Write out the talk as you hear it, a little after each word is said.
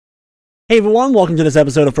Hey everyone, welcome to this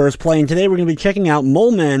episode of First Play, and today we're going to be checking out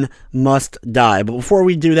Molemen Must Die. But before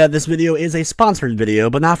we do that, this video is a sponsored video,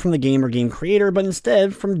 but not from the game or game creator, but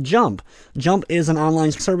instead from Jump. Jump is an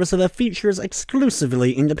online service that features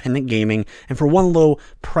exclusively independent gaming, and for one low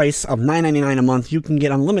price of $9.99 a month, you can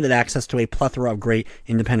get unlimited access to a plethora of great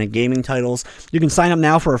independent gaming titles. You can sign up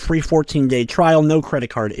now for a free 14-day trial. No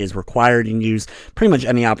credit card is required. You can use pretty much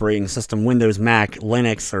any operating system, Windows, Mac,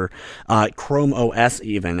 Linux, or Chrome OS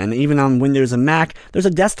even. And even on Windows and Mac, there's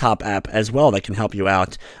a desktop app as well that can help you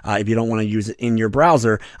out if you don't want to use it in your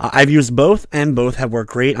browser. I've used both, and both have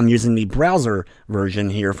worked great. I'm using the browser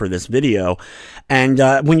version here for this video. And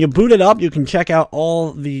when you boot it up, you can check out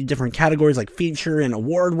all the different categories like feature and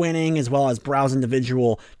award-winning, as well as browse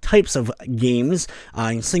individual types of games,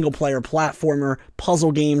 single-player platformer,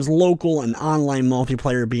 puzzle games, local and online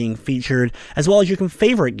multiplayer being featured, as well as you can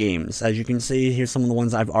favorite games. As you can see, here's some of the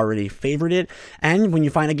ones I've already favorited. And when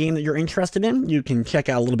you find a game that you're interested in, you can check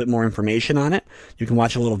out a little bit more information on it. You can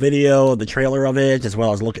watch a little video, the trailer of it, as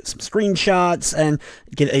well as look at some screenshots and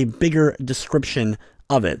get a bigger description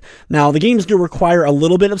of it. Now, the games do require a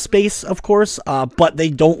little bit of space, of course, but they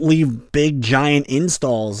don't leave big, giant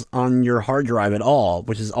installs on your hard drive at all,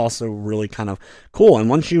 which is also really kind of cool. And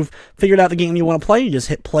once you've figured out the game you want to play, you just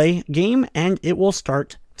hit play game, and it will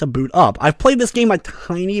start to boot up. I've played this game a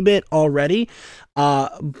tiny bit already,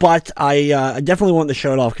 but I definitely want to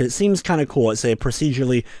show it off because it seems kind of cool. It's a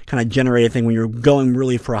procedurally kind of generated thing when you're going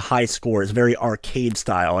really for a high score. It's very arcade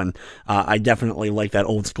style, and I definitely like that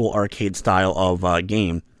old school arcade style of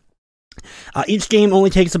game. Each game only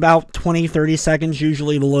takes about 20-30 seconds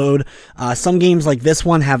usually to load. Some games like this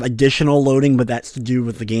one have additional loading, but that's to do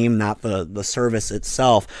with the game, not the service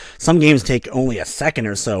itself. Some games take only a second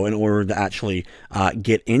or so in order to actually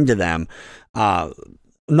get into them.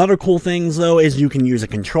 Another cool thing, though, is you can use a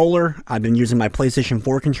controller. I've been using my PlayStation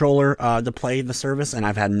 4 controller to play the service, and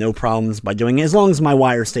I've had no problems by doing it, as long as my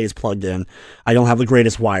wire stays plugged in. I don't have the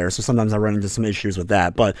greatest wire, so sometimes I run into some issues with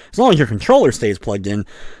that. But as long as your controller stays plugged in,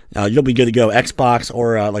 you'll be good to go. Xbox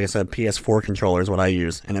or, like I said, PS4 controller is what I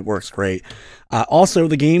use, and it works great. Also,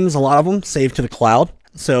 the games, a lot of them, save to the cloud.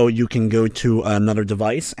 So you can go to another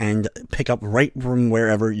device and pick up right from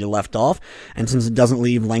wherever you left off. And since it doesn't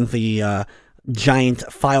leave lengthy giant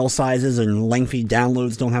file sizes and lengthy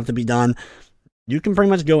downloads don't have to be done, you can pretty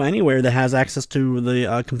much go anywhere that has access to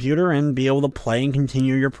the computer and be able to play and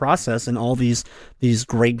continue your process in all these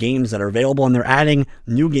great games that are available. And they're adding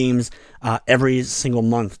new games every single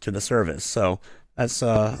month to the service. So that's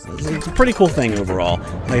it's a pretty cool thing overall.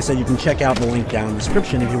 Like I said, you can check out the link down in the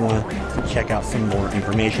description if you want to check out some more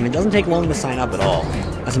information. It doesn't take long to sign up at all.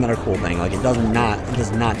 That's another cool thing. Like it does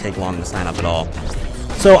not take long to sign up at all.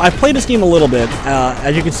 So I've played this game a little bit.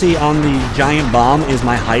 As you can see, on the giant bomb is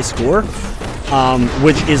my high score,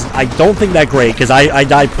 which is, I don't think, that great because I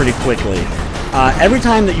died pretty quickly. Every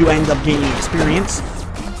time that you end up gaining experience,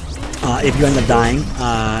 if you end up dying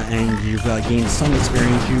and you've gained some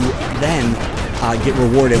experience, you then get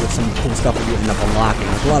rewarded with some cool stuff that you end up unlocking.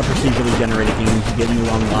 There's a lot of procedurally generated games. You get new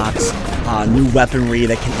unlocks, new weaponry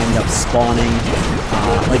that can end up spawning.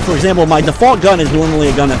 Like, for example, my default gun is normally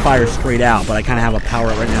a gun that fires straight out, but I kind of have a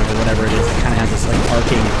power-up right now for whatever it is. It kind of has this, like,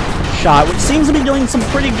 arcing shot, which seems to be doing some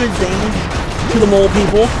pretty good damage to the mole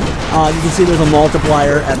people. You can see there's a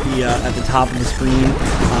multiplier at the top of the screen.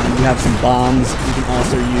 You have some bombs you can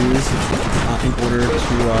also use in order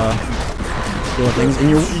to deal with things.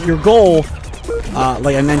 And your goal,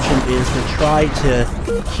 like I mentioned, is to try to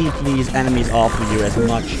keep these enemies off of you as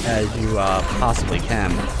much as you possibly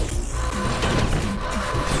can.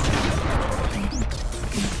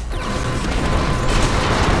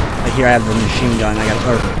 Here I have the machine gun,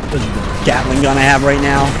 or the Gatling gun I have right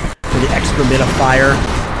now for the extra bit of fire.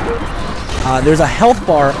 There's a health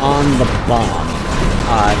bar on the bomb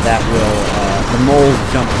that will, the moles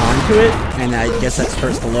jump onto it, and I guess that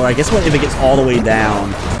starts to lower. I guess if it gets all the way down,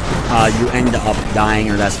 you end up dying,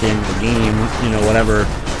 or that's the end of the game, you know, whatever.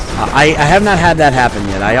 I have not had that happen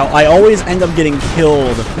yet. I always end up getting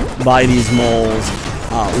killed by these moles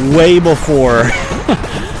way before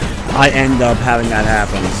I end up having that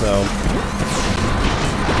happen, so.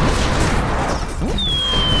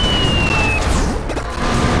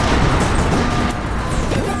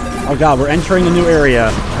 Oh god, we're entering a new area.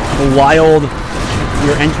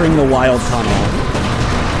 You're entering the wild tunnel.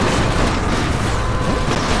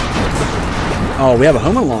 Oh, we have a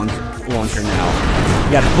homing launcher now.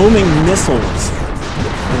 We got homing missiles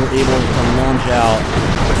that we're able to launch out.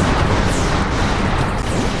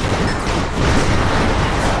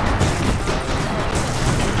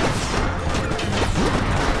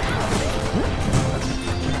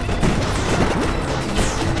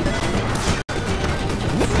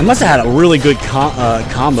 I must have had a really good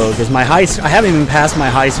combo, because my I haven't even passed my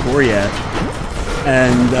high score yet,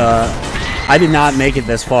 and I did not make it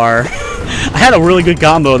this far. I had a really good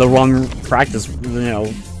combo, the wrong practice, you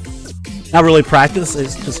know, not really practice,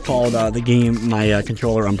 it's just called the game, my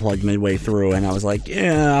controller unplugged midway through, and I was like,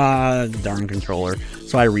 yeah, darn controller,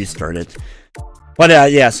 so I restarted.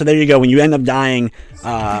 But yeah, so there you go, when you end up dying,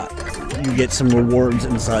 you get some rewards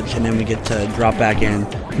and such, and then we get to drop back in.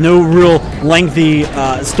 No real lengthy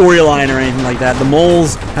storyline or anything like that. The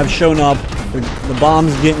moles have shown up, the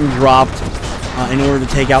bombs getting dropped in order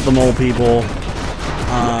to take out the mole people,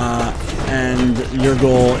 and your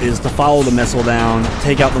goal is to follow the missile down,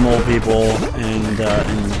 take out the mole people,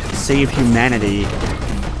 and save humanity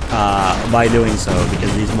by doing so,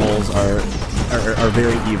 because these moles are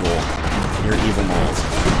very evil. You're evil moles.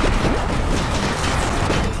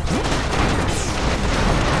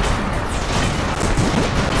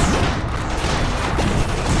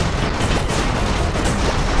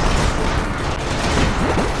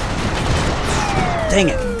 Dang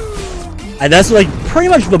it. That's like pretty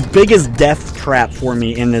much the biggest death trap for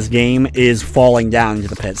me in this game is falling down into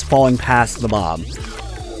the pits, falling past the bomb.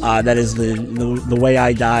 That is the way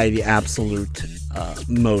I die the absolute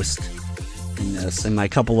most in this. In my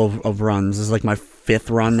couple of runs, this is like my 5th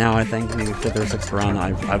run now, I think, maybe 5th or 6th run.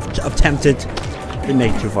 I've attempted. Didn't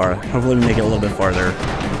make it too far. Hopefully we make it a little bit farther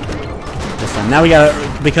this time. Now we gotta,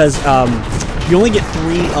 because you only get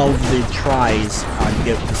 3 of the tries to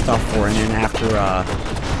get the stuff for, and then after you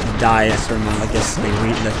die a certain amount, I guess they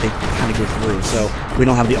kind of go through. So we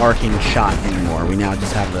don't have the arcing shot anymore. We now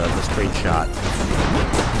just have the straight shot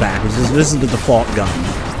back. This is the default gun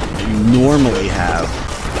that you normally have.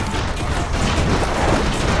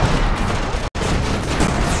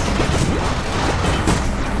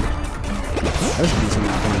 There's a decent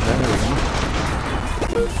amount of damage.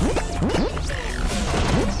 There we go.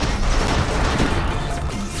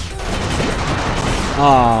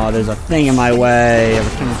 Oh, there's a thing in my way. I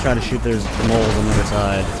was going to try to shoot those moles on the other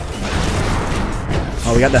side.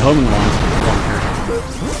 Oh, we got the homing launcher.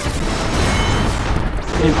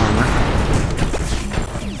 In armor.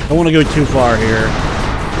 Don't want to go too far here.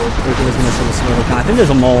 I think there's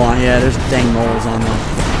a mole on. Yeah, there's dang moles on them.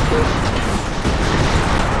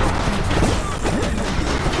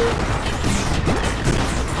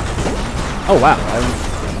 Oh wow,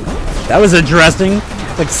 that was interesting.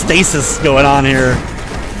 Like stasis going on here.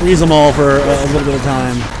 Freeze them all for a little bit of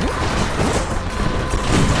time.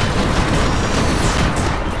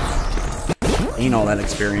 Ain't all that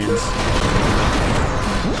experience.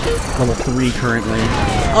 Level 3 currently.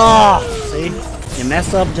 Oh, see, you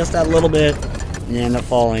mess up just that little bit, and you end up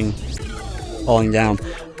falling down.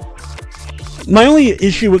 My only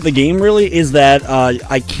issue with the game, really, is that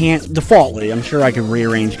I can't, defaultly, I'm sure I could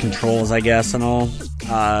rearrange controls, I guess, and all.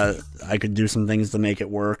 I could do some things to make it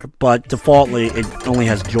work, but defaultly, it only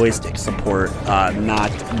has joystick support,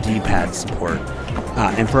 not D-pad support.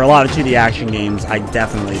 And for a lot of 2D action games, I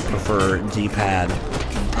definitely prefer D-pad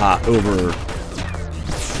over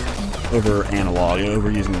analog,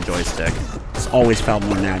 over using the joystick. It's always felt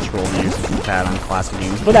more natural to use the D-pad on classic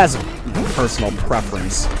games, but that's personal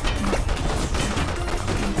preference.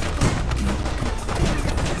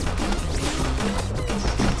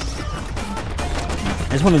 I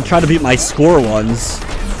just wanted to try to beat my score once.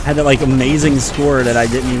 I had that like amazing score that I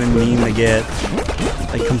didn't even mean to get.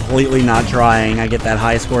 Like completely not trying. I get that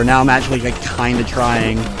high score. Now I'm actually like kind of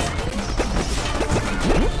trying.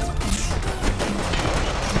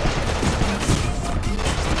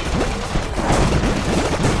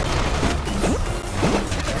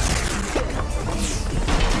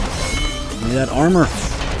 Give me that armor.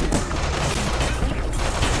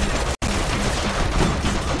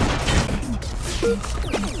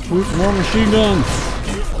 More machine guns.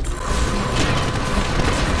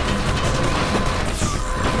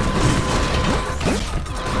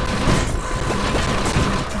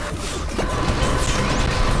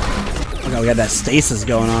 Okay, we got that stasis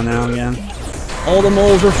going on now again. All the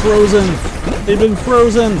moles are frozen. They've been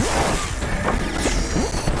frozen.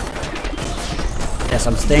 Yes,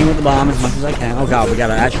 I'm staying with the bomb as much as I can. Oh god, we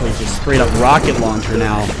gotta actually just straight up rocket launcher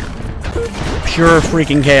now. Pure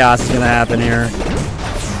freaking chaos is gonna happen here.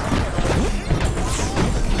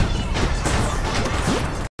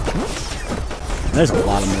 There's a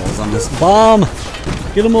lot of moles on this bomb.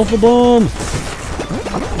 Get them off the bomb.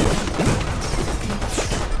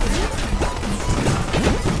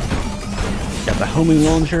 Got the homing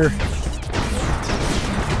launcher.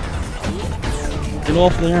 Get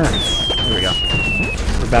off there. There we go.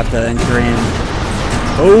 We're about to enter in.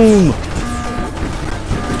 Boom.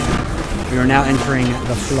 We are now entering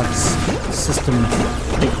the Flex system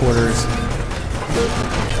headquarters.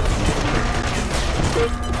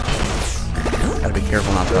 Gotta be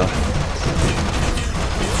careful not to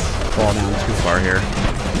fall down too far here.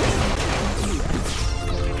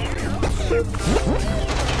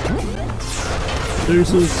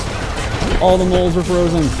 Deuces. All the moles are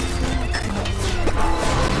frozen.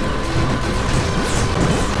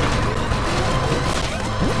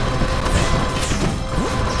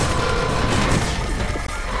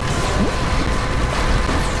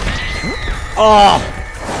 Oh!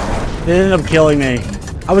 They ended up killing me.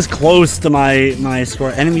 I was close to my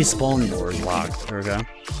score. Enemy spawn door is locked. There we go.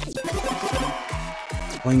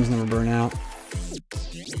 Flames never burn out.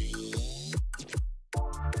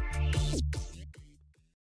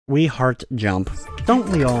 We heart jump. Don't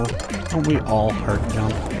we all? Don't we all heart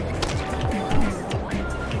jump?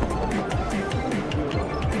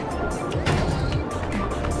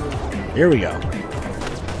 Here we go.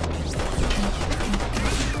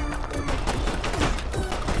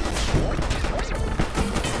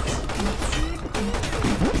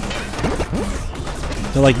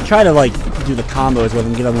 So like you try to like do the combos with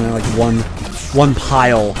them, get them in like one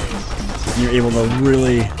pile, and you're able to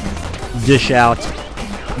really dish out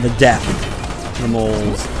the death to the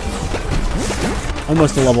moles.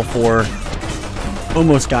 Almost to level 4.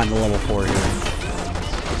 Almost gotten to level 4 here.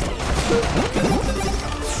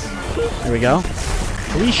 There we go.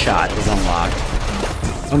 3-shot is unlocked.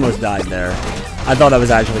 Almost died there. I thought I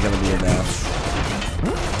was actually going to be a death.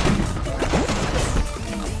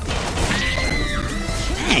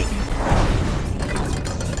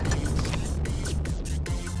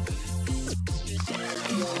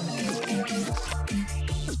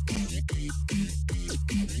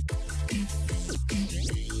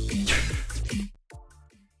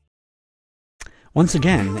 Once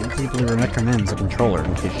again, it deeply recommends a controller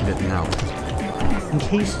in case you didn't know. In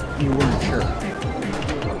case you weren't sure.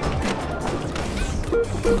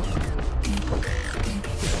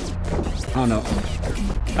 Oh no.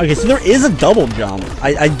 Okay, so there is a double jump.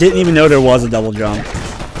 I didn't even know there was a double jump.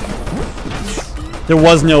 There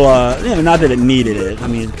was no, not that it needed it. I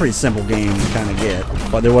mean, it's a pretty simple game to kind of get.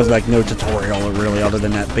 But there was like no tutorial really other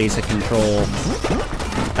than that basic control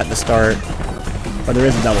at the start. But there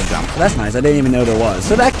is a double jump. So that's nice. I didn't even know there was.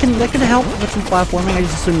 So that could help with some platforming. I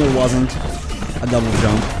just assumed there wasn't a double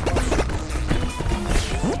jump.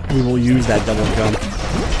 We will use that double jump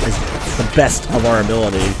as the best of our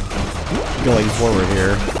ability going forward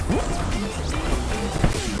here.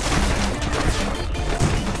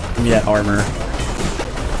 Give me that armor.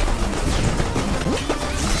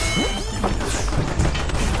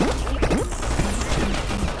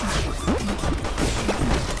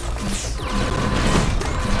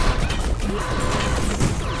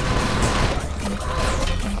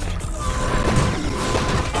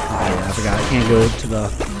 Can't go to the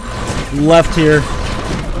left here.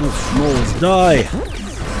 Oh, moles die.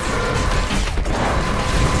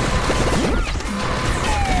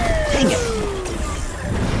 Dang it.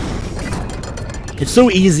 It's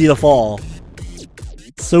so easy to fall.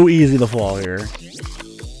 It's so easy to fall here.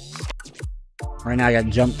 Right now I got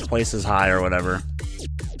jumped twice as high or whatever.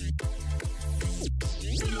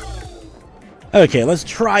 Okay, let's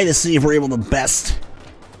try to see if we're able to best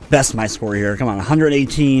my score here. Come on,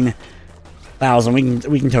 118,000. We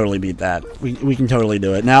can totally beat that. We can totally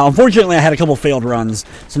do it. Now, unfortunately, I had a couple failed runs,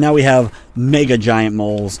 so now we have mega giant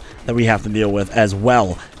moles that we have to deal with, as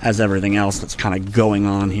well as everything else that's kind of going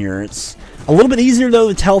on here. It's a little bit easier though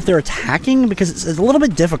to tell if they're attacking, because it's a little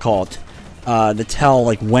bit difficult to tell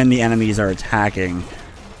like when the enemies are attacking,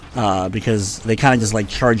 because they kind of just like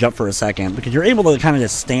charge up for a second. Because you're able to kind of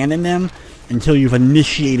just stand in them until you've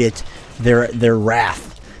initiated their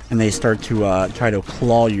wrath, and they start to try to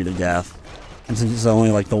claw you to death. And since it's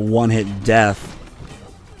only like the one-hit death,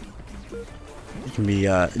 it can be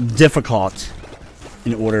difficult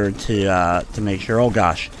in order to make sure. Oh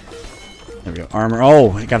gosh, there we go. Armor.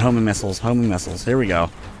 Oh, it got homing missiles. Homing missiles. Here we go.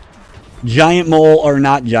 Giant mole or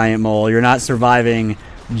not giant mole, you're not surviving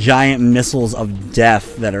giant missiles of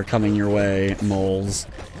death that are coming your way, moles,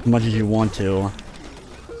 as much as you want to.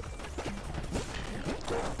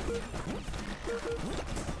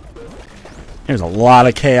 There's a lot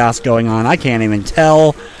of chaos going on. I can't even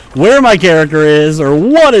tell where my character is or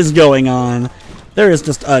what is going on. There is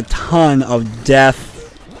just a ton of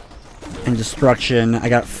death and destruction. I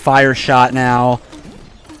got fire shot now.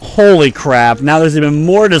 Holy crap. Now there's even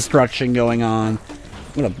more destruction going on.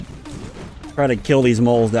 I'm going to try to kill these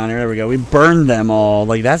moles down here. There we go. We burned them all.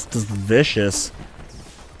 Like, that's just vicious.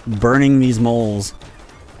 Burning these moles.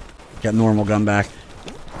 Got normal gun back.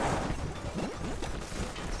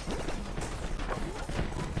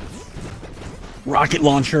 Rocket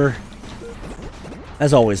launcher.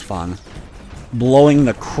 That's always fun. Blowing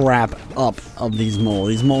the crap up of these moles.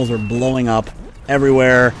 These moles are blowing up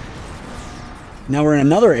everywhere. Now we're in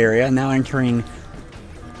another area. Now entering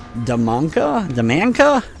Damanka?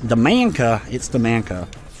 It's Damanka.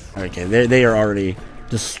 Okay, they are already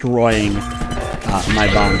destroying my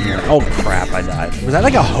bomb here. Oh crap, I died. Was that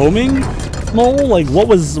like a homing mole? Like what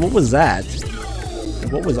was that?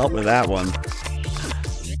 What was up with that one?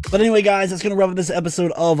 But anyway, guys, that's going to wrap up this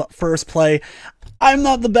episode of First Play. I'm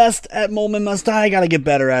not the best at Molemen Must Die. I gotta get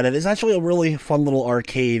better at it. It's actually a really fun little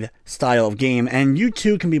arcade style of game, and you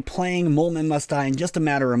too can be playing Molemen Must Die in just a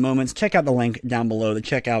matter of moments. Check out the link down below to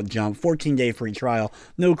check out Jump. 14-day free trial.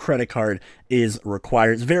 No credit card is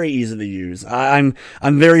required. It's very easy to use. I'm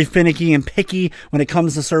very finicky and picky when it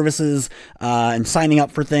comes to services and signing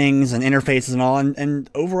up for things and interfaces and all. And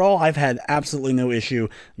overall, I've had absolutely no issue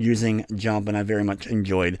using Jump, and I very much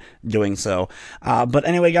enjoyed doing so. But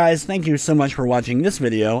anyway, guys, thank you so much for watching this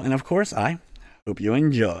video, and of course, I hope you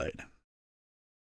enjoyed.